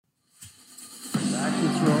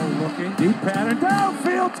Deep pattern,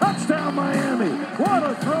 downfield, touchdown Miami. What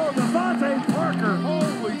a throw, Devontae Parker.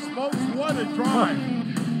 Holy smokes, what a drive.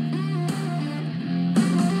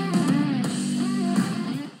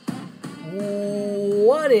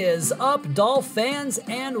 What is up, Dolph fans,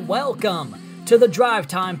 and welcome to the Drive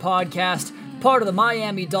Time Podcast, part of the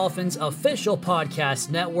Miami Dolphins official podcast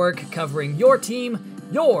network covering your team,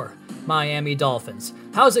 your Miami Dolphins.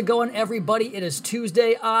 How's it going, everybody? It is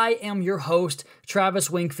Tuesday. I am your host, Travis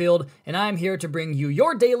Wingfield, and I'm here to bring you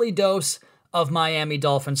your daily dose of Miami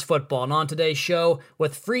Dolphins football. And on today's show,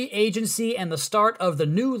 with free agency and the start of the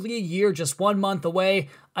new league year just 1 month away,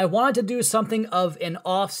 I wanted to do something of an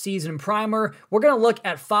off-season primer. We're going to look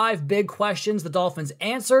at 5 big questions the Dolphins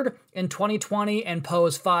answered in 2020 and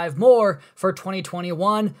pose 5 more for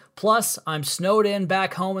 2021. Plus, I'm snowed in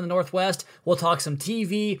back home in the Northwest. We'll talk some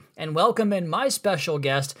TV and welcome in my special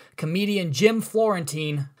guest, comedian Jim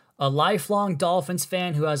Florentine, a lifelong Dolphins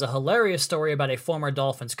fan who has a hilarious story about a former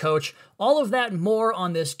Dolphins coach. All of that and more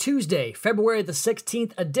on this Tuesday, February the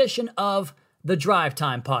 16th edition of the Drive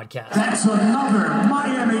Time Podcast. That's another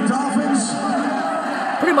Miami Dolphins.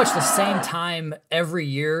 Pretty much the same time every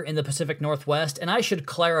year in the Pacific Northwest, and I should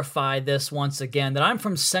clarify this once again, that I'm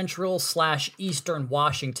from central/eastern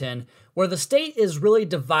Washington, where the state is really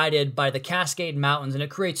divided by the Cascade Mountains, and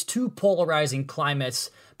it creates 2 polarizing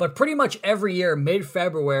climates. But pretty much every year,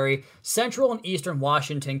 mid-February, central and eastern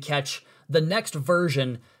Washington catch the next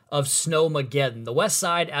version of Snowmageddon. The west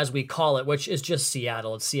side, as we call it, which is just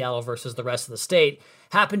Seattle. It's Seattle versus the rest of the state,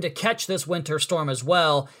 happened to catch this winter storm as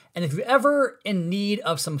well. And if you're ever in need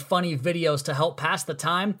of some funny videos to help pass the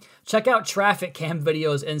time, check out traffic cam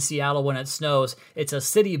videos in Seattle when it snows. It's a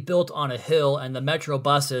city built on a hill, and the metro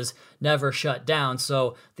buses never shut down,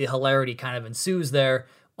 so the hilarity kind of ensues there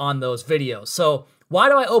on those videos. So why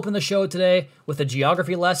do I open the show today with a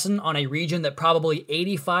geography lesson on a region that probably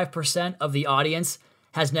 85% of the audience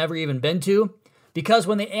has never even been to? Because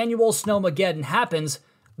when the annual Snowmageddon happens,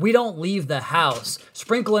 we don't leave the house.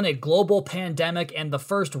 Sprinkle in a global pandemic and the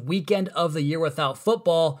first weekend of the year without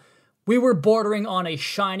football, we were bordering on a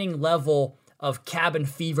shining level of cabin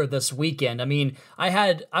fever this weekend. I mean,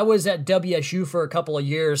 I was at WSU for a couple of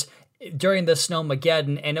years during the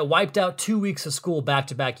Snowmageddon, and it wiped out 2 weeks of school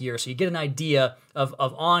back-to-back years. So you get an idea of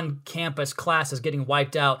on-campus classes getting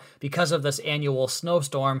wiped out because of this annual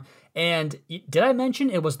snowstorm. And did I mention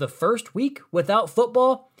it was the first week without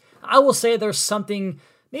football? I will say there's something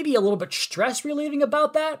maybe a little bit stress-relieving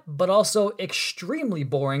about that, but also extremely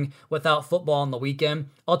boring without football on the weekend.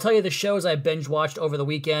 I'll tell you the shows I binge-watched over the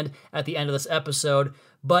weekend at the end of this episode,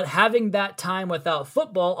 but having that time without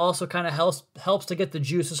football also kind of helps to get the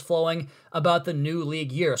juices flowing about the new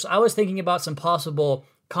league year. So I was thinking about some possible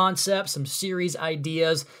concepts, some series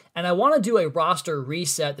ideas, and I want to do a roster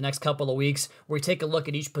reset the next couple of weeks where we take a look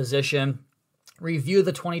at each position, review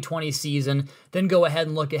the 2020 season, then go ahead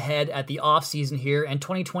and look ahead at the offseason here and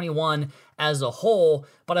 2021 as a whole.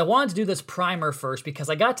 But I wanted to do this primer first because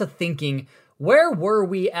I got to thinking, where were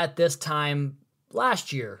we at this time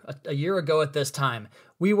last year, a year ago at this time?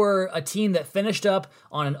 We were a team that finished up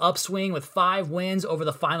on an upswing with 5 wins over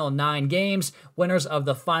the final 9 games, winners of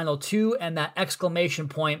the final 2, and that exclamation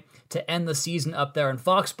point to end the season up there in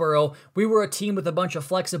Foxborough. We were a team with a bunch of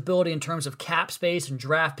flexibility in terms of cap space and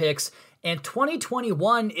draft picks, and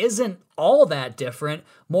 2021 isn't all that different.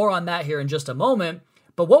 More on that here in just a moment.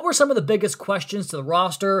 But what were some of the biggest questions to the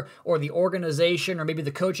roster or the organization or maybe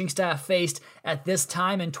the coaching staff faced at this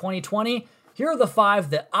time in 2020? Here are the 5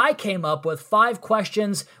 that I came up with, 5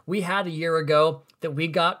 questions we had a year ago that we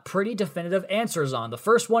got pretty definitive answers on. The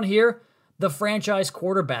first one here, the franchise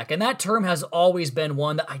quarterback. And that term has always been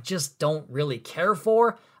one that I just don't really care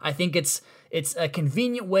for. I think it's a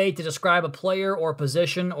convenient way to describe a player or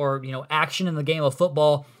position or, action in the game of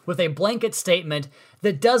football with a blanket statement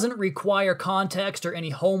that doesn't require context or any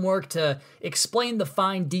homework to explain the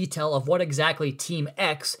fine detail of what exactly Team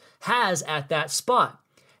X has at that spot.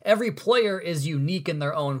 Every player is unique in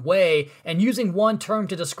their own way, and using one term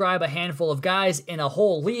to describe a handful of guys in a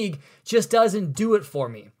whole league just doesn't do it for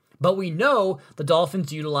me. But we know the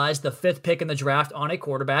Dolphins utilized the 5th pick in the draft on a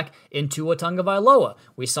quarterback in Tua Tagovailoa.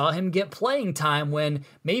 We saw him get playing time when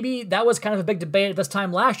maybe that was kind of a big debate at this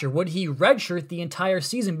time last year. Would he redshirt the entire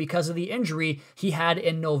season because of the injury he had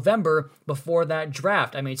in November before that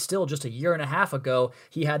draft? I mean, still just a year and a half ago,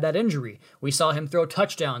 he had that injury. We saw him throw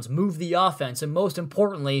touchdowns, move the offense, and most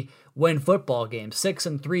importantly, win football games.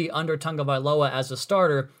 6-3 under Tagovailoa as a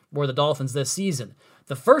starter were the Dolphins this season.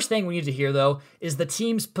 The first thing we need to hear, though, is the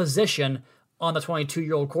team's position on the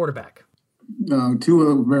 22-year-old quarterback.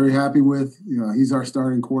 Tua, very happy with. He's our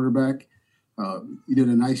starting quarterback. He did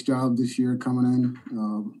a nice job this year coming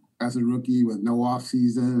in as a rookie with no off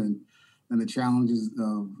season and the challenges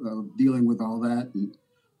of dealing with all that. And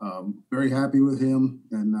very happy with him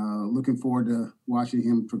and looking forward to watching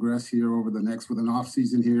him progress here over with an off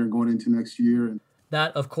season here and going into next year.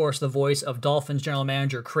 That, of course, the voice of Dolphins general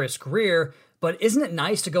manager Chris Grier. But isn't it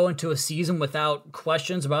nice to go into a season without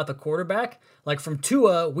questions about the quarterback? Like from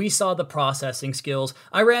Tua, we saw the processing skills.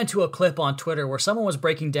 I ran to a clip on Twitter where someone was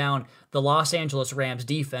breaking down the Los Angeles Rams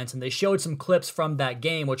defense, and they showed some clips from that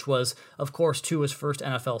game, which was, of course, Tua's first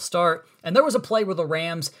NFL start. And there was a play where the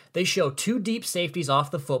Rams, they show 2 deep safeties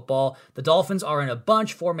off the football. The Dolphins are in a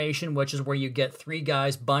bunch formation, which is where you get 3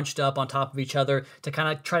 guys bunched up on top of each other to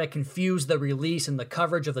kind of try to confuse the release and the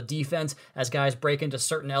coverage of the defense as guys break into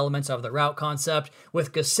certain elements of the route concept,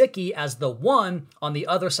 with Gesicki as the one on the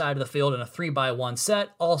other side of the field in a 3-by-1 set,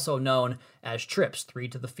 also known as trips. 3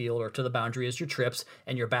 to the field or to the boundary is your trips,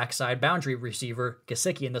 and your backside boundary receiver,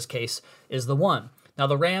 Gesicki in this case, is the one. Now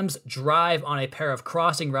the Rams drive on a pair of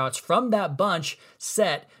crossing routes from that bunch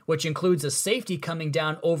set, which includes a safety coming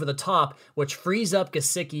down over the top, which frees up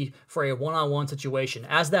Gesicki for a one-on-one situation.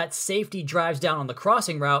 As that safety drives down on the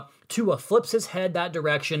crossing route, Tua flips his head that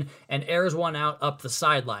direction and airs one out up the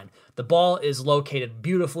sideline. The ball is located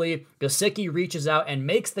beautifully. Gesicki reaches out and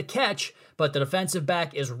makes the catch, but the defensive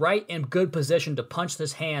back is right in good position to punch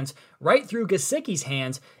his hands right through Gesicki's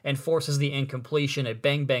hands and forces the incompletion, a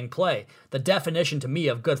bang-bang play. The definition to me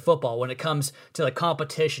of good football when it comes to the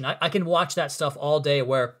competition. I can watch that stuff all day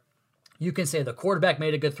where you can say the quarterback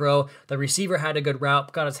made a good throw, the receiver had a good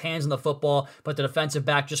route, got his hands on the football, but the defensive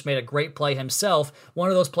back just made a great play himself. One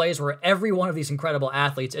of those plays where every one of these incredible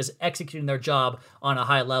athletes is executing their job on a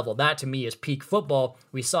high level. That, to me, is peak football.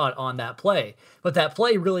 We saw it on that play. But that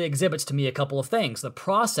play really exhibits to me a couple of things. The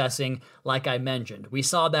processing, like I mentioned. We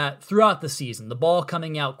saw that throughout the season. The ball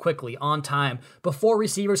coming out quickly, on time, before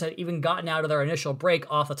receivers had even gotten out of their initial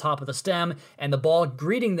break off the top of the stem, and the ball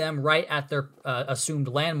greeting them right at their assumed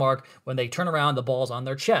landmark. When they turn around, the ball's on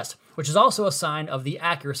their chest, which is also a sign of the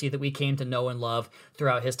accuracy that we came to know and love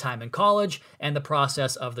throughout his time in college and the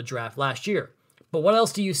process of the draft last year. But what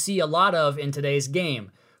else do you see a lot of in today's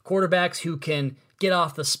game? Quarterbacks who can get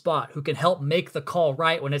off the spot, who can help make the call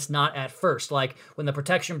right when it's not at first. Like when the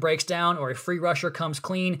protection breaks down or a free rusher comes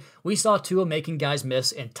clean, we saw Tua making guys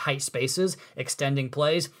miss in tight spaces, extending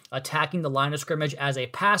plays, attacking the line of scrimmage as a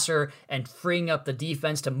passer, and freeing up the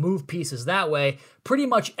defense to move pieces that way. Pretty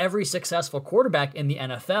much every successful quarterback in the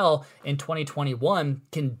NFL in 2021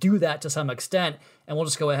 can do that to some extent. And we'll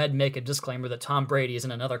just go ahead and make a disclaimer that Tom Brady is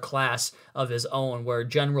in another class of his own where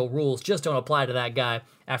general rules just don't apply to that guy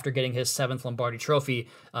after getting his 7th Lombardi trophy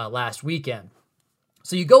last weekend.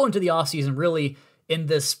 So you go into the offseason really in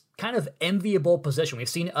this kind of enviable position. We've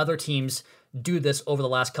seen other teams do this over the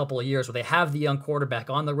last couple of years where they have the young quarterback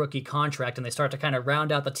on the rookie contract and they start to kind of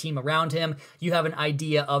round out the team around him. You have an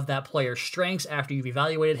idea of that player's strengths after you've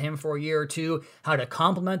evaluated him for a year or two, how to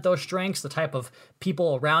complement those strengths, the type of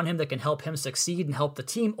people around him that can help him succeed and help the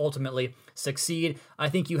team ultimately succeed. I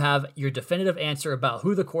think you have your definitive answer about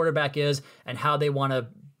who the quarterback is and how they want to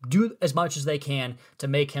do as much as they can to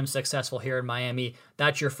make him successful here in Miami.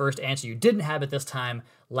 That's your first answer. You didn't have it this time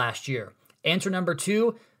last year. Answer number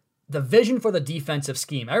 2, the vision for the defensive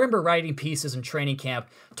scheme. I remember writing pieces in training camp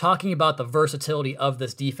talking about the versatility of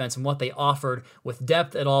this defense and what they offered with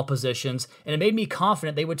depth at all positions, and it made me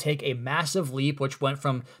confident they would take a massive leap, which went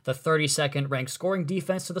from the 32nd ranked scoring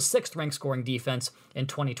defense to the 6th ranked scoring defense in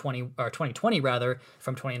 2020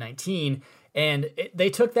 from 2019. And they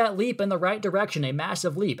took that leap in the right direction, a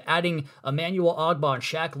massive leap. Adding Emmanuel Ogbah and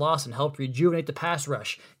Shaq Lawson helped rejuvenate the pass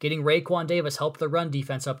rush. Getting Raekwon Davis helped the run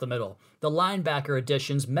defense up the middle. The linebacker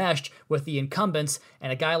additions meshed with the incumbents,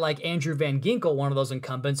 and a guy like Andrew Van Ginkel, one of those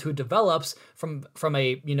incumbents, who develops from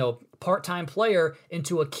a part-time player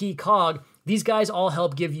into a key cog. These guys all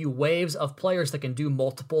help give you waves of players that can do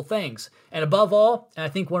multiple things. And above all, and I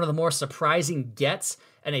think one of the more surprising gets,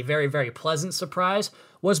 and a very, very pleasant surprise,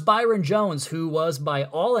 was Byron Jones, who was by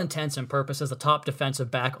all intents and purposes the top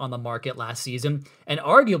defensive back on the market last season, and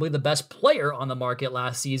arguably the best player on the market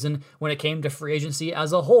last season when it came to free agency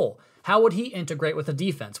as a whole. How would he integrate with the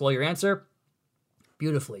defense? Well, your answer?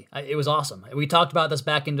 Beautifully. It was awesome. We talked about this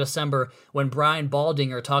back in December when Brian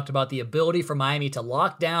Baldinger talked about the ability for Miami to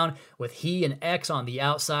lock down with he and X on the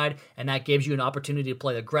outside, and that gives you an opportunity to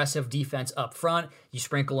play aggressive defense up front. You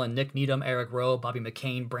sprinkle in Nick Needham, Eric Rowe, Bobby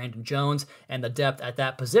McCain, Brandon Jones, and the depth at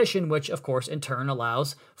that position, which of course in turn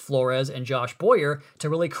allows Flores and Josh Boyer to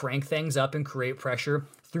really crank things up and create pressure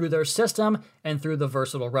through their system and through the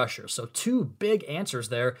versatile rushers. So 2 big answers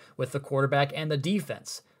there with the quarterback and the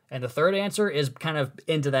defense. And the third answer is kind of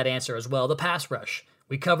into that answer as well, the pass rush.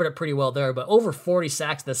 We covered it pretty well there, but over 40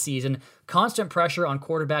 sacks this season, constant pressure on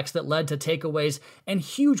quarterbacks that led to takeaways and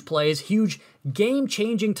huge plays, huge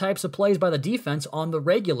game-changing types of plays by the defense on the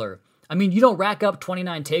regular. I mean, you don't rack up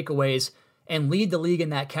 29 takeaways and lead the league in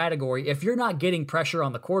that category if you're not getting pressure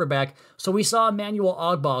on the quarterback. So we saw Emmanuel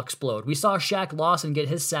Ogbah explode. We saw Shaq Lawson get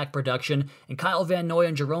his sack production, and Kyle Van Noy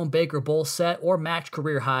and Jerome Baker both set or matched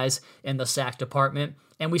career highs in the sack department.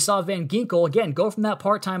 And we saw Van Ginkel, again, go from that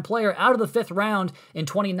part-time player out of the 5th round in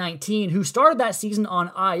 2019, who started that season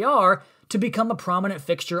on IR, to become a prominent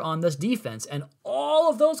fixture on this defense. And all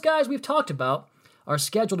of those guys we've talked about are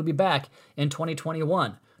scheduled to be back in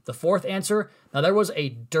 2021. The fourth answer, now there was a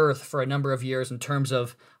dearth for a number of years in terms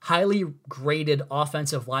of highly graded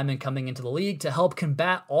offensive linemen coming into the league to help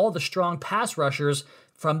combat all the strong pass rushers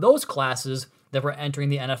from those classes that were entering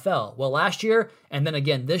the NFL. Well, last year, and then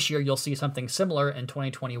again this year, you'll see something similar in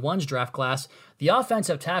 2021's draft class. The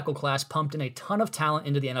offensive tackle class pumped in a ton of talent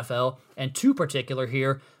into the NFL, and two particular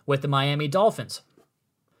here with the Miami Dolphins.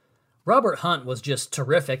 Robert Hunt was just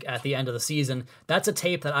terrific at the end of the season. That's a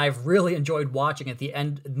tape that I've really enjoyed watching at the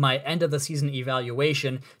end, my end of the season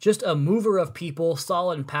evaluation. Just a mover of people,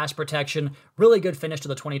 solid in pass protection, really good finish to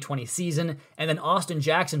the 2020 season. And then Austin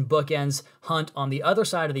Jackson bookends Hunt on the other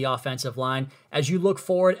side of the offensive line. As you look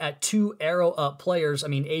forward at two arrow-up players,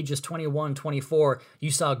 ages 21, 24, you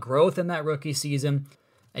saw growth in that rookie season.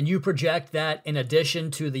 And you project that in addition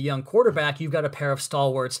to the young quarterback, you've got a pair of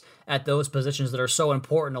stalwarts at those positions that are so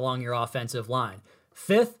important along your offensive line.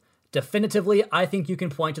 Fifth, definitively, I think you can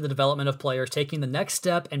point to the development of players taking the next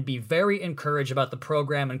step and be very encouraged about the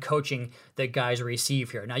program and coaching that guys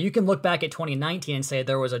receive here. Now, you can look back at 2019 and say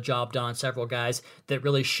there was a job done on several guys that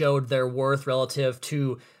really showed their worth relative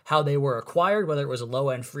to how they were acquired, whether it was a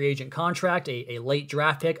low-end free agent contract, a late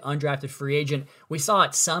draft pick, undrafted free agent. We saw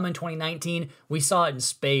it some in 2019. We saw it in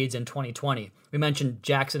spades in 2020. We mentioned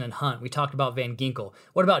Jackson and Hunt. We talked about Van Ginkel.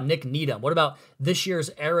 What about Nick Needham? What about this year's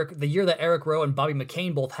the year that Eric Rowe and Bobby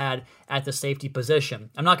McCain both had at the safety position?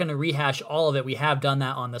 I'm not going to rehash all of it. We have done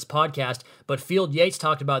that on this podcast, but Field Yates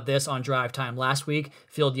talked about this on Drive Time last week,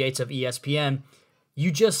 Field Yates of ESPN. You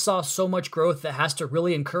just saw so much growth that has to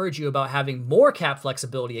really encourage you about having more cap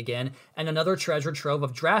flexibility again and another treasure trove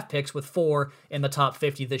of draft picks with 4 in the top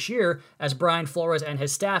 50 this year as Brian Flores and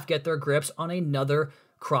his staff get their grips on another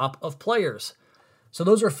crop of players. So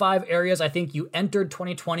those are 5 areas I think you entered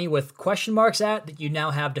 2020 with question marks at that you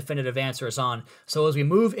now have definitive answers on. So as we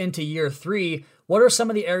move into year 3, what are some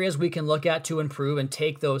of the areas we can look at to improve and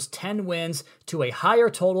take those 10 wins to a higher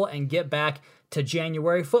total and get back to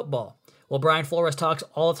January football? Well, Brian Flores talks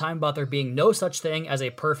all the time about there being no such thing as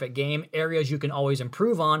a perfect game, areas you can always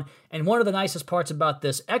improve on, and one of the nicest parts about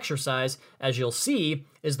this exercise, as you'll see,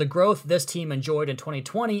 is the growth this team enjoyed in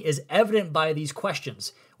 2020 is evident by these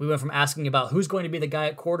questions. We went from asking about who's going to be the guy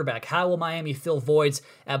at quarterback, how will Miami fill voids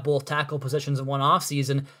at both tackle positions in one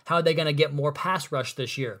offseason, how are they going to get more pass rush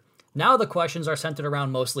this year? Now the questions are centered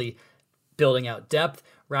around mostly building out depth,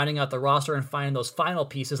 rounding out the roster, and finding those final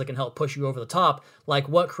pieces that can help push you over the top, like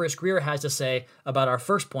what Chris Grier has to say about our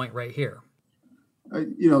first point right here.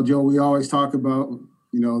 Joe, we always talk about,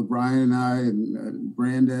 Brian and I and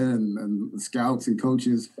Brandon and the scouts and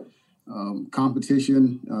coaches,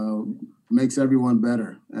 competition makes everyone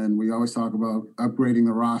better. And we always talk about upgrading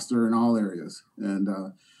the roster in all areas. And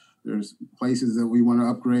there's places that we want to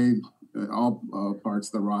upgrade all parts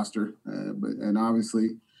of the roster. And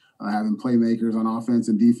obviously, having playmakers on offense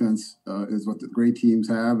and defense is what the great teams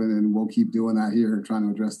have, and we'll keep doing that here, trying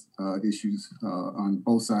to address issues on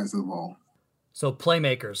both sides of the ball. So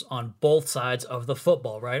playmakers on both sides of the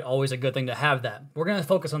football, right? Always a good thing to have that. We're going to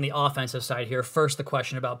focus on the offensive side here. First, the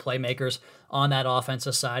question about playmakers on that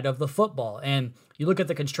offensive side of the football. And you look at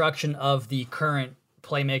the construction of the current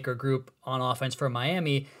playmaker group on offense for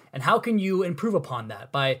Miami, and how can you improve upon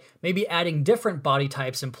that by maybe adding different body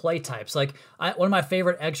types and play types? Like one of my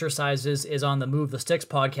favorite exercises is on the Move the Sticks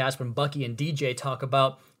podcast when Bucky and DJ talk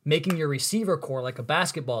about making your receiver core like a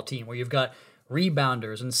basketball team where you've got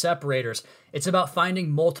rebounders and separators. It's about finding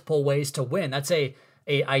multiple ways to win. That's a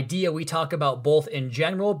idea we talk about both in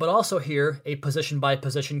general, but also here, a position by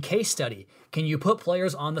position case study. Can you put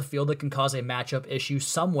players on the field that can cause a matchup issue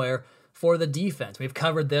somewhere for the defense? We've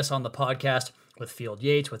covered this on the podcast with Field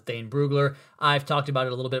Yates, with Dane Brugler. I've talked about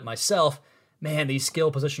it a little bit myself. Man, these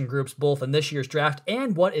skill position groups, both in this year's draft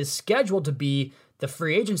and what is scheduled to be the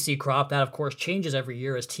free agency crop, that of course changes every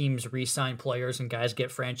year as teams re-sign players and guys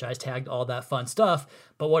get franchise tagged, all that fun stuff.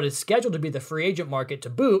 But what is scheduled to be the free agent market to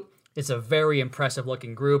boot, it's a very impressive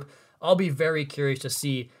looking group. I'll be very curious to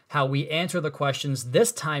see how we answer the questions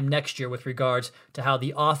this time next year with regards to how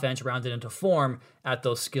the offense rounded into form at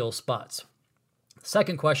those skill spots.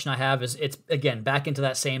 Second question I have is, it's again back into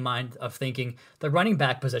that same mind of thinking the running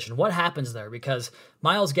back position. What happens there? Because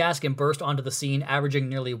Myles Gaskin burst onto the scene, averaging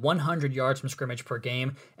nearly 100 yards from scrimmage per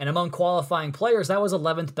game, and among qualifying players, that was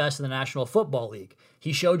 11th best in the National Football League.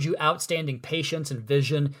 He showed you outstanding patience and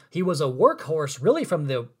vision. He was a workhorse really from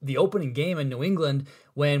the opening game in New England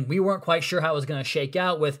when we weren't quite sure how it was going to shake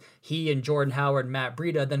out with he and Jordan Howard and Matt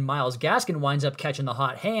Breida. Then Myles Gaskin winds up catching the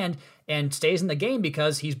hot hand and stays in the game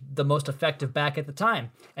because he's the most effective back at the time.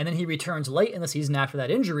 And then he returns late in the season after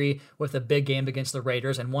that injury with a big game against the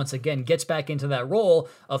Raiders and once again gets back into that role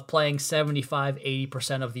of playing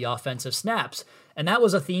 75-80% of the offensive snaps. And that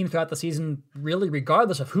was a theme throughout the season, really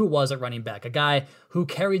regardless of who was at running back. A guy who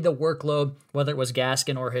carried the workload, whether it was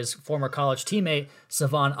Gaskin or his former college teammate,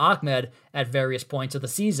 Savon Ahmed, at various points of the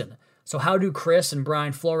season. So how do Chris and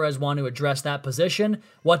Brian Flores want to address that position?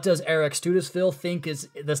 What does Eric Studesville think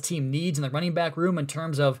this team needs in the running back room in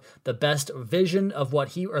terms of the best vision of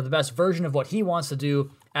the best version of what he wants to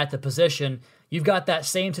do at the position? You've got that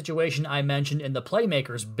same situation I mentioned in the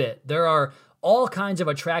playmakers bit. There are all kinds of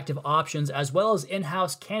attractive options as well as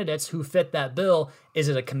in-house candidates who fit that bill. Is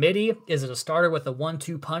it a committee? Is it a starter with a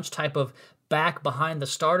 1-2 punch type of back behind the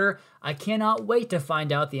starter? I cannot wait to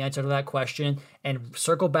find out the answer to that question and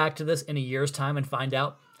circle back to this in a year's time and find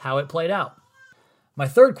out how it played out. My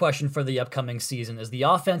third question for the upcoming season is the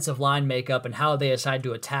offensive line makeup and how they decide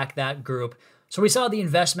to attack that group. So we saw the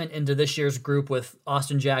investment into this year's group with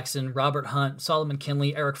Austin Jackson, Robert Hunt, Solomon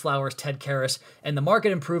Kinley, Eric Flowers, Ted Karras, and the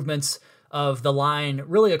market improvements of the line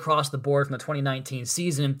really across the board from the 2019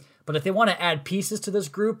 season. But if they want to add pieces to this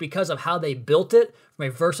group because of how they built it from a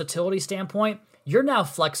versatility standpoint, you're now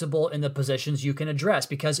flexible in the positions you can address.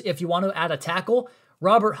 Because if you want to add a tackle,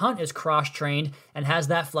 Robert Hunt is cross-trained and has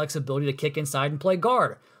that flexibility to kick inside and play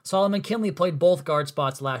guard. Solomon Kinley played both guard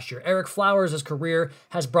spots last year. Eric Flowers' career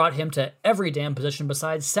has brought him to every damn position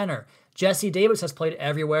besides center. Jesse Davis has played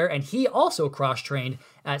everywhere, and he also cross-trained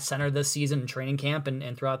at center this season in training camp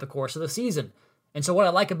and throughout the course of the season. And so what I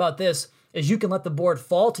like about this is you can let the board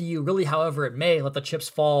fall to you really however it may, let the chips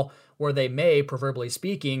fall where they may, proverbially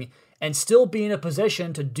speaking, and still be in a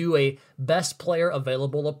position to do a best player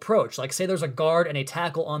available approach. Like say there's a guard and a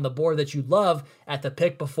tackle on the board that you love at the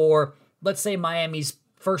pick before, let's say Miami's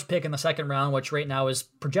first pick in the second round, which right now is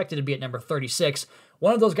projected to be at number 36.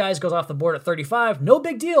 One of those guys goes off the board at 35, no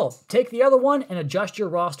big deal. Take the other one and adjust your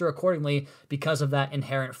roster accordingly because of that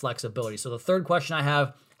inherent flexibility. So the third question I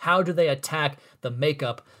have, how do they attack the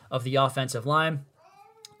makeup of the offensive line?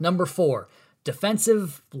 Number 4,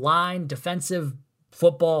 defensive line, defensive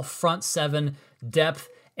football, front seven, depth,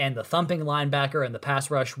 and the thumping linebacker and the pass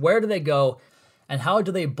rush. Where do they go? And how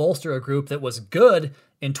do they bolster a group that was good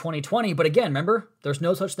in 2020? But again, remember, there's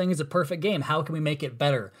no such thing as a perfect game. How can we make it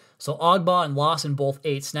better? So Ogbah and Lawson both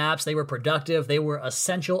 8 snaps. They were productive. They were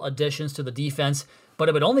essential additions to the defense. But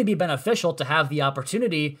it would only be beneficial to have the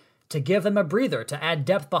opportunity to give them a breather, to add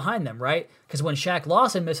depth behind them, right? Because when Shaq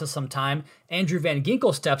Lawson misses some time, Andrew Van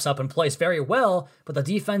Ginkel steps up and plays very well, but the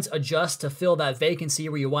defense adjusts to fill that vacancy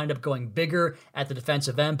where you wind up going bigger at the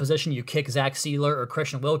defensive end position. You kick Zach Sealer or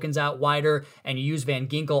Christian Wilkins out wider, and you use Van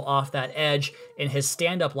Ginkel off that edge in his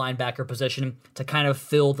stand-up linebacker position to kind of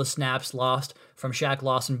fill the snaps lost from Shaq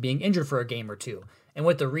Lawson being injured for a game or two. And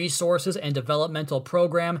with the resources and developmental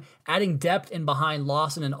program, adding depth in behind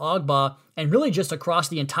Lawson and Ogbah, and really just across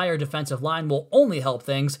the entire defensive line will only help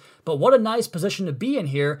things. But what a nice position to be in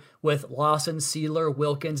here with Lawson, Sealer,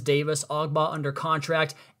 Wilkins, Davis, Ogbah under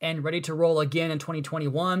contract and ready to roll again in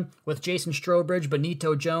 2021 with Jason Strowbridge,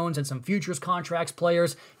 Benito Jones, and some futures contracts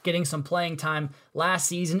players getting some playing time last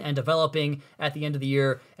season and developing at the end of the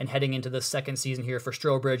year and heading into the second season here for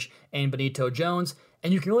Strowbridge and Benito Jones.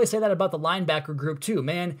 And you can really say that about the linebacker group too.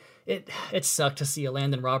 Man, it sucked to see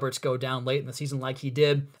Landon Roberts go down late in the season like he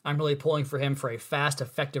did. I'm really pulling for him for a fast,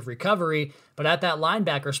 effective recovery. But at that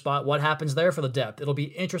linebacker spot, what happens there for the depth? It'll be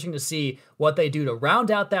interesting to see what they do to round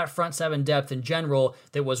out that front seven depth in general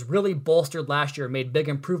that was really bolstered last year, made big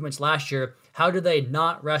improvements last year. How do they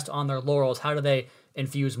not rest on their laurels? How do they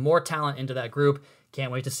infuse more talent into that group?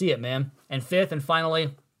 Can't wait to see it, man. And fifth and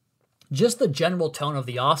finally, just the general tone of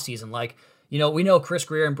the offseason. Like, you know, we know Chris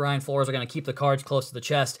Grier and Brian Flores are going to keep the cards close to the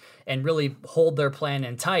chest and really hold their plan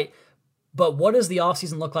in tight. But what does the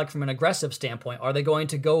offseason look like from an aggressive standpoint? Are they going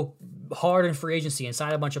to go hard in free agency and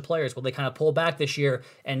sign a bunch of players? Will they kind of pull back this year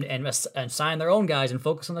and sign their own guys and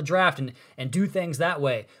focus on the draft and do things that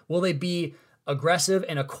way? Will they be aggressive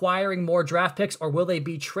in acquiring more draft picks, or will they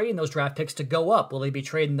be trading those draft picks to go up? Will they be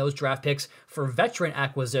trading those draft picks for veteran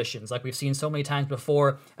acquisitions like we've seen so many times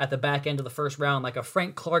before at the back end of the first round, like a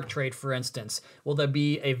Frank Clark trade, for instance? Will there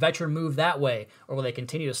be a veteran move that way, or will they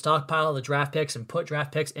continue to stockpile the draft picks and put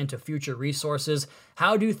draft picks into future resources?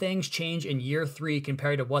 How do things change in year 3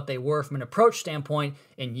 compared to what they were from an approach standpoint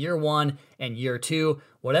in year 1 and year 2?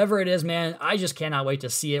 Whatever it is, man, I just cannot wait to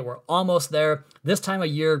see it. We're almost there. This time of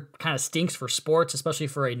year kind of stinks for sports, especially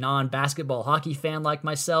for a non-basketball hockey fan like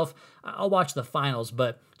myself. I'll watch the finals,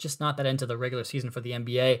 but just not that into the regular season for the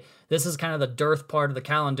NBA. This is kind of the dearth part of the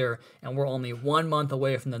calendar, and we're only 1 month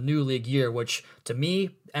away from the new league year, which to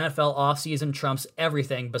me, NFL offseason trumps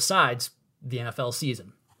everything besides the NFL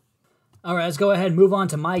season. All right, let's go ahead and move on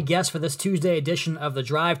to my guest for this Tuesday edition of the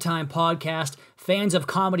Drive Time Podcast. Fans of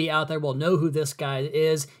comedy out there will know who this guy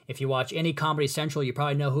is. If you watch any Comedy Central, you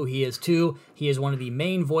probably know who he is too. He is one of the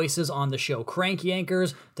main voices on the show Crank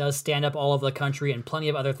Yankers, does stand up all over the country and plenty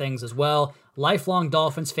of other things as well. Lifelong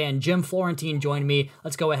Dolphins fan Jim Florentine joined me.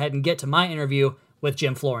 Let's go ahead and get to my interview with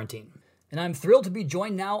Jim Florentine. And I'm thrilled to be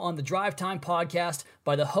joined now on the Drive Time Podcast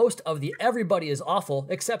by the host of the Everybody is Awful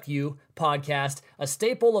Except You podcast, a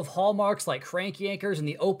staple of hallmarks like Crank Yankers and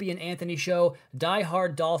the Opie and Anthony Show,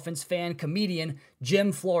 diehard Dolphins fan, comedian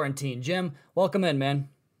Jim Florentine. Jim, welcome in, man.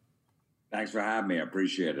 Thanks for having me. I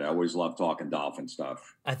appreciate it. I always love talking Dolphin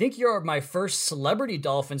stuff. I think you're my first celebrity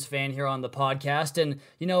Dolphins fan here on the podcast, and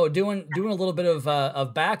doing a little bit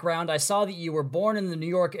of background. I saw that you were born in the New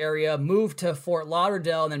York area, moved to Fort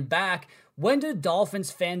Lauderdale, and then back. When did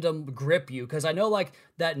Dolphins fandom grip you? Because I know like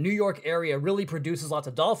that New York area really produces lots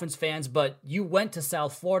of Dolphins fans, but you went to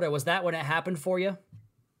South Florida. Was that when it happened for you?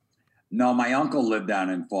 No, my uncle lived down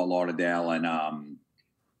in Fort Lauderdale, and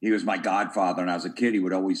he was my godfather. And as a kid, he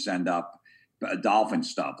would always send up Dolphin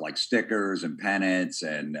stuff like stickers and pennants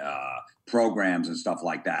and programs and stuff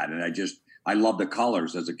like that. And I loved the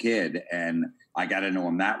colors as a kid, and I got into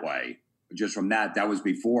them that way. Just from that was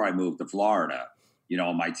before I moved to Florida,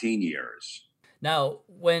 in my teen years. Now,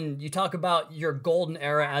 when you talk about your golden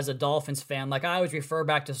era as a Dolphins fan, like I always refer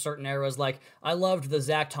back to certain eras, like I loved the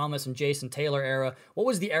Zach Thomas and Jason Taylor era. What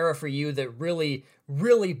was the era for you that really,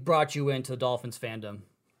 really brought you into Dolphins fandom?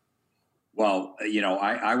 Well,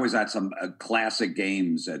 I was at some classic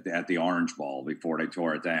games at the Orange Bowl before they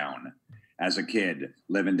tore it down as a kid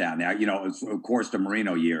living down there. Of course, the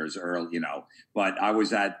Marino years early, but I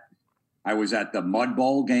was at the Mud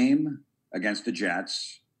Bowl game against the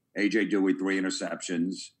Jets. A.J. Dewey, 3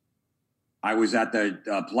 interceptions. I was at the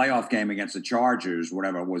playoff game against the Chargers,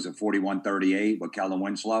 whatever, was it 41-38 with Kellen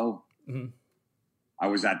Winslow? Mm-hmm. I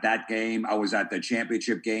was at that game. I was at the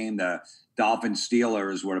championship game, the Dolphins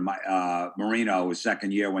Steelers, where Marino was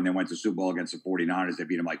second year when they went to Super Bowl against the 49ers. They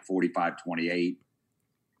beat them like 45-28.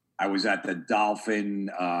 I was at the Dolphin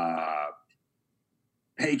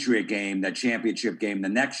Patriot game, the championship game the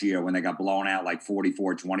next year when they got blown out like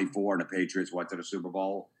 44-24 and the Patriots went to the Super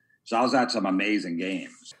Bowl. So I was at some amazing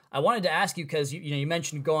games. I wanted to ask you, because you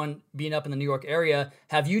mentioned being up in the New York area.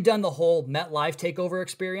 Have you done the whole MetLife takeover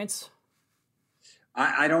experience?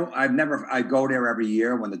 I go there every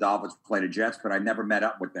year when the Dolphins play the Jets, but I never met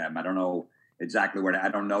up with them. I don't know exactly I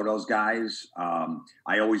don't know those guys.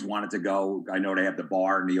 I always wanted to go. I know they have the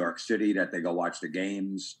bar in New York City that they go watch the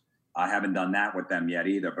games. I haven't done that with them yet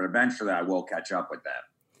either, but eventually I will catch up with them.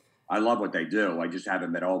 I love what they do. I just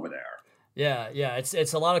haven't been over there. Yeah,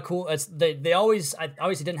 it's a lot of cool. They always,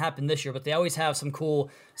 obviously didn't happen this year, but they always have some cool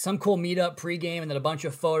meetup pregame and then a bunch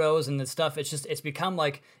of photos and the stuff. It's become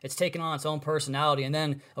like it's taken on its own personality. And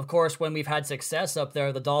then of course when we've had success up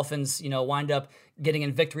there, the Dolphins wind up getting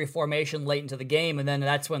in victory formation late into the game, and then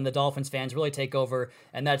that's when the Dolphins fans really take over,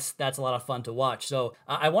 and that's a lot of fun to watch. So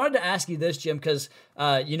I wanted to ask you this, Jim, because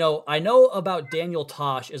I know about Daniel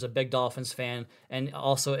Tosh is a big Dolphins fan, and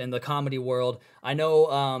also in the comedy world, I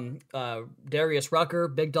know Darius Rucker,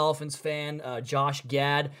 big Dolphins fan, Josh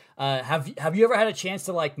Gad. Have you ever had a chance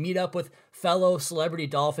to like meet up with fellow celebrity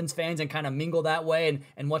Dolphins fans and kind of mingle that way?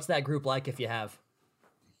 And what's that group like if you have?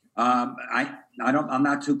 I'm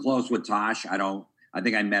not too close with Tosh. I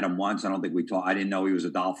think I met him once. I don't think we talked. I didn't know he was a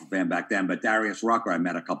Dolphin fan back then, but Darius Rucker I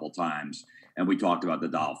met a couple times and we talked about the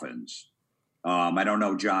Dolphins. I don't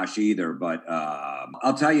know Josh either, but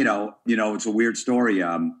I'll tell you, it's a weird story.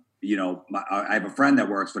 I have a friend that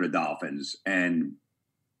works for the Dolphins, and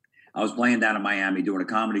I was playing down in Miami doing a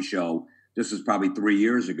comedy show. This was probably 3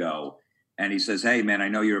 years ago. And he says, "Hey man, I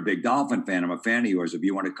know you're a big Dolphin fan. I'm a fan of yours. If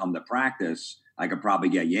you want to come to practice, I could probably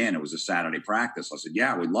get you in." It was a Saturday practice. I said,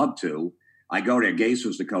 "Yeah, we'd love to." I go there. Gase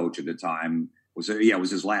was the coach at the time. It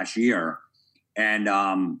was his last year. And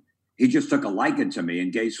he just took a liking to me.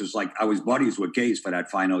 And Gase was like, I was buddies with Gase for that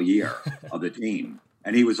final year of the team.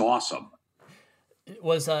 And he was awesome.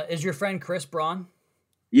 Is your friend Chris Braun?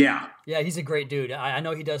 Yeah. Yeah, he's a great dude. I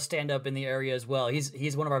know he does stand up in the area as well.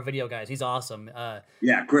 He's one of our video guys. He's awesome.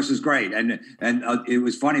 Yeah, Chris is great. And it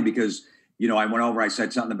was funny because, I went over, I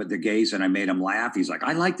said something about the Gase and I made him laugh. He's like,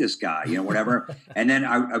 I like this guy, whatever. And then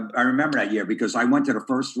I remember that year because I went to the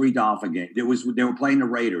first 3 Dolphin games. They were playing the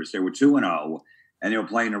Raiders. They were 2-0 and they were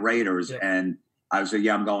playing the Raiders. Yep. And I was like,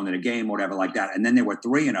 yeah, I'm going to the game, whatever, like that. And then they were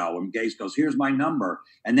 3-0 and Gase goes, here's my number.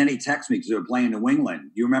 And then he texts me because they were playing New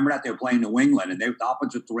England. You remember that? They were playing New England and the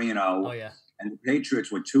Dolphins were 3-0. Oh, yeah. And the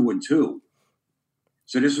Patriots were 2-2.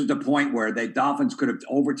 So this was the point where the Dolphins could have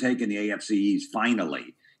overtaken the AFC East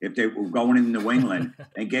finally if they were going in New England.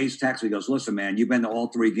 And Gase texts me, he goes, listen, man, you've been to all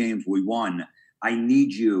 3 games. We won. I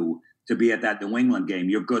need you to be at that New England game.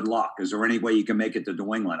 You're good luck. Is there any way you can make it to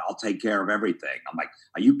New England? I'll take care of everything. I'm like,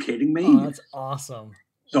 are you kidding me? Oh, that's awesome.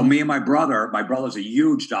 So me and my brother's a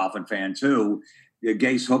huge Dolphin fan too.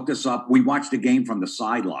 Gase hooked us up. We watched the game from the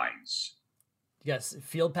sidelines. Yes,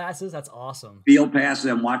 field passes. That's awesome. Field passes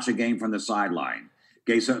and watch the game from the sideline.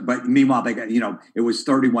 Gase, but meanwhile, they got, it was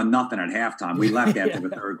 31-0 at halftime. We left after the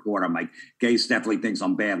third quarter. I'm like, Gase definitely thinks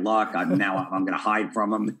I'm bad luck. I'm going to hide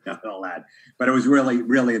from him, all that. But it was really,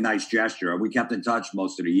 really a nice gesture. We kept in touch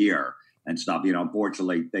most of the year and stuff.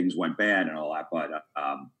 Unfortunately, things went bad and all that. But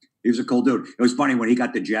he was a cool dude. It was funny when he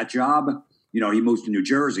got the Jet job. He moves to New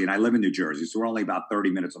Jersey, and I live in New Jersey, so we're only about 30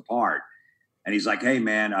 minutes apart. And he's like, hey,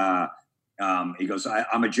 man, he goes,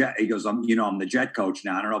 I'm a Jet. He goes, I'm the Jet coach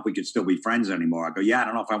now. I don't know if we could still be friends anymore. I go, yeah, I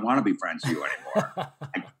don't know if I want to be friends with you anymore.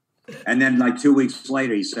 And then like 2 weeks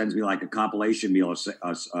later, he sends me like a compilation reel of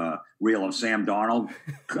Sam Darnold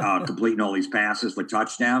completing all these passes for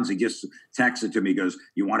touchdowns. He just texted to me, he goes,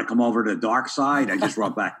 you want to come over to the dark side? I just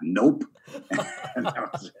wrote back, nope. And that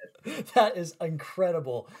was it. That is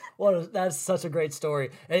incredible. That's such a great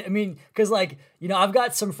story. I mean, because I've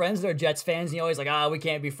got some friends that are Jets fans, and you're always like, we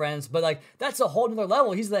can't be friends. But that's a whole nother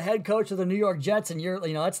level. He's the head coach of the New York Jets, and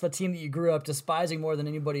that's the team that you grew up despising more than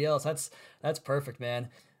anybody else. That's perfect, man.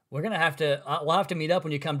 We're gonna have to. We'll have to meet up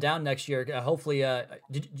when you come down next year. Hopefully,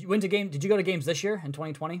 did you go to games this year in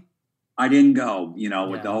 2020? I didn't go.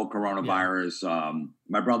 With the whole coronavirus. Yeah.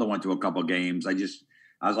 My brother went to a couple games. I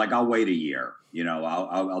was like, I'll wait a year.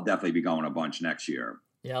 I'll definitely be going a bunch next year.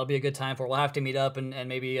 Yeah, it'll be a good time for it. We'll have to meet up and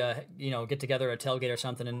maybe get together at a tailgate or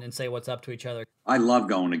something and say what's up to each other. I love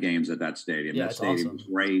going to games at that stadium. Yeah, that stadium's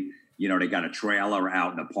awesome. Great. They got a trailer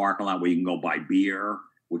out in the parking lot where you can go buy beer,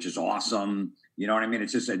 which is awesome. You know what I mean?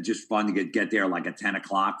 It's just fun to get there like at 10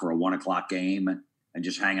 o'clock for a 1 o'clock game and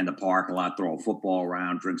just hang in the parking lot, throw a football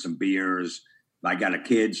around, drink some beers. I got a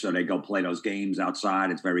kid, so they go play those games outside.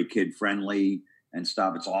 It's very kid friendly and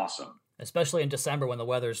stuff. It's awesome. Especially in December when the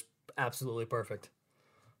weather's absolutely perfect.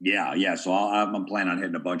 Yeah. So I'm planning on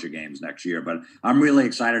hitting a bunch of games next year, but I'm really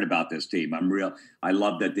excited about this team. I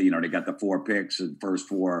love that they got the 4 picks and first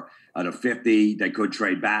 4 out of 50. They could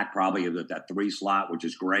trade back probably at that 3 slot, which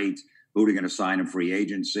is great. Who are going to sign in free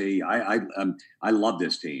agency? I love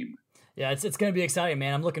this team. Yeah, it's going to be exciting,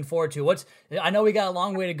 man. I'm looking forward to it. I know we got a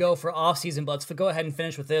long way to go for off season, but let's go ahead and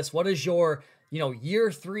finish with this. What is your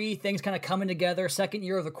year 3, things kind of coming together, second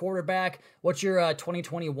year of the quarterback? What's your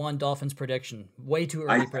 2021 Dolphins prediction? Way too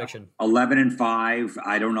early prediction. 11-5.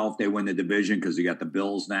 I don't know if they win the division because you got the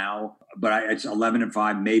Bills now, but it's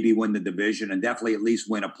 11-5, maybe win the division and definitely at least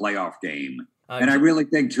win a playoff game. And I really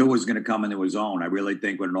think Tua is going to come into his own. I really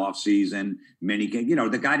think with an off-season mini game,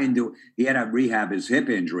 the guy he had to rehab his hip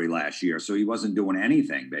injury last year, so he wasn't doing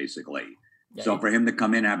anything basically. Yeah, so for him to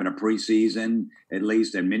come in having a preseason, at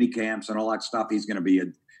least, and mini camps and all that stuff, he's going to be a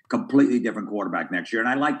completely different quarterback next year. And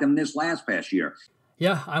I liked him this past year.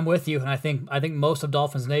 Yeah, I'm with you. And I think most of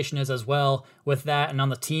Dolphins Nation is as well with that and on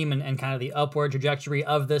the team and kind of the upward trajectory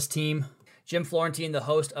of this team. Jim Florentine, the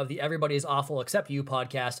host of the Everybody is Awful Except You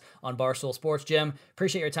podcast on Barstool Sports. Jim,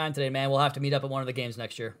 appreciate your time today, man. We'll have to meet up at one of the games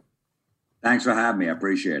next year. Thanks for having me. I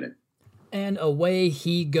appreciate it. And away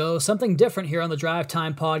he goes. Something different here on the Drive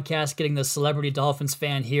Time podcast, getting the celebrity Dolphins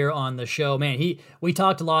fan here on the show. Man, we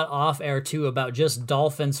talked a lot off air too about just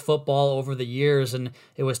Dolphins football over the years, and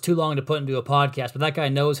it was too long to put into a podcast. But that guy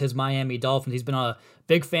knows his Miami Dolphins. He's been a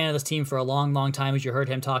big fan of this team for a long, long time, as you heard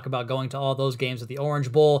him talk about going to all those games at the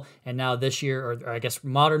Orange Bowl, and now this year, or I guess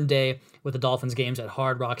modern day, with the Dolphins games at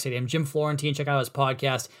Hard Rock Stadium. Jim Florentine, check out his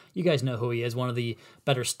podcast. You guys know who he is, one of the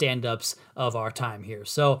better stand-ups of our time here.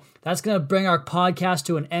 So that's going to bring our podcast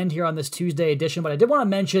to an end here on this Tuesday edition, but I did want to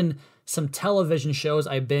mention some television shows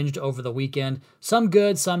I binged over the weekend. Some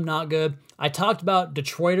good, some not good. I talked about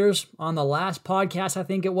Detroiters on the last podcast, I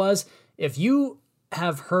think it was. If you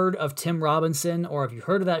have heard of Tim Robinson or if you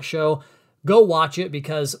heard of that show, go watch it,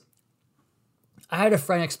 because I had a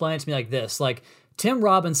friend explain it to me like this. Like, Tim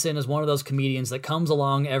Robinson is one of those comedians that comes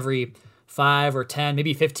along every 5 or 10,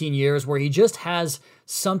 maybe 15 years where he just has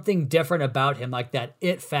something different about him, like that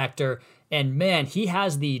it factor. And man, he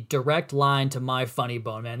has the direct line to my funny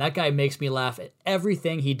bone, man. That guy makes me laugh at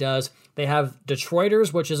everything he does. They have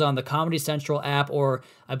Detroiters, which is on the Comedy Central app, or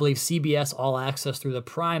I believe CBS All Access through the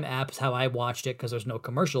Prime app is how I watched it, because there's no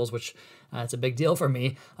commercials, which it's a big deal for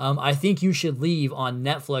me. I Think You Should Leave on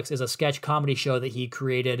Netflix is a sketch comedy show that he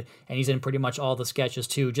created, and he's in pretty much all the sketches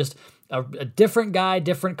too. Just a different guy,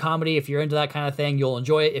 different comedy. If you're into that kind of thing, you'll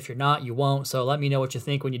enjoy it. If you're not, you won't. So let me know what you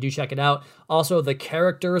think when you do check it out. Also, The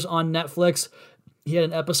Characters on Netflix. He had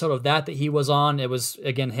an episode of that he was on. It was,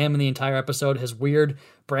 again, him in the entire episode, his weird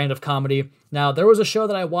brand of comedy. Now, there was a show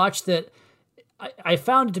that I watched that I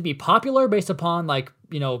found it to be popular based upon, like,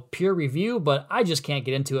 peer review, but I just can't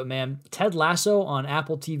get into it, man. Ted Lasso on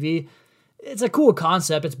Apple TV. It's a cool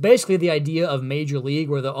concept. It's basically the idea of Major League,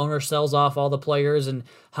 where the owner sells off all the players and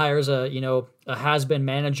hires a has-been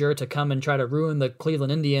manager to come and try to ruin the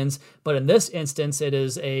Cleveland Indians. But in this instance, it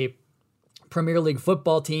is a Premier League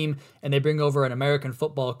football team, and they bring over an American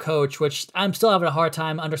football coach, which I'm still having a hard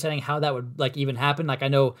time understanding how that would even happen. Like, I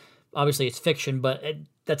know obviously it's fiction, but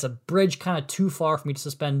that's a bridge kind of too far for me to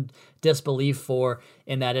suspend disbelief for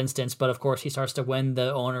in that instance. But of course, he starts to win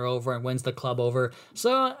the owner over and wins the club over.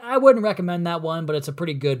 So I wouldn't recommend that one, but it's a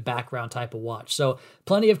pretty good background type of watch. So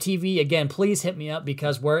plenty of TV. Again, please hit me up,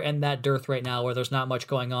 because we're in that dearth right now where there's not much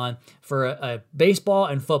going on for a baseball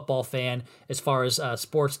and football fan as far as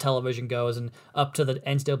sports television goes, and up to the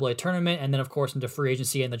NCAA tournament, and then of course into free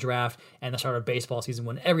agency and the draft and the start of baseball season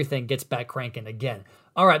when everything gets back cranking again.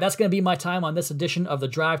 All right, that's going to be my time on this edition of the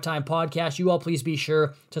Drive Time Podcast. You all please be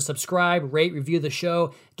sure to subscribe, rate, review the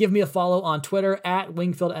show. Give me a follow on Twitter at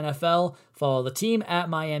Wingfield NFL. Follow the team at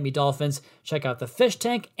Miami Dolphins. Check out the Fish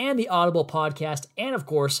Tank and the Audible podcast, and of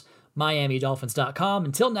course, MiamiDolphins.com.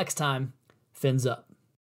 Until next time, fins up.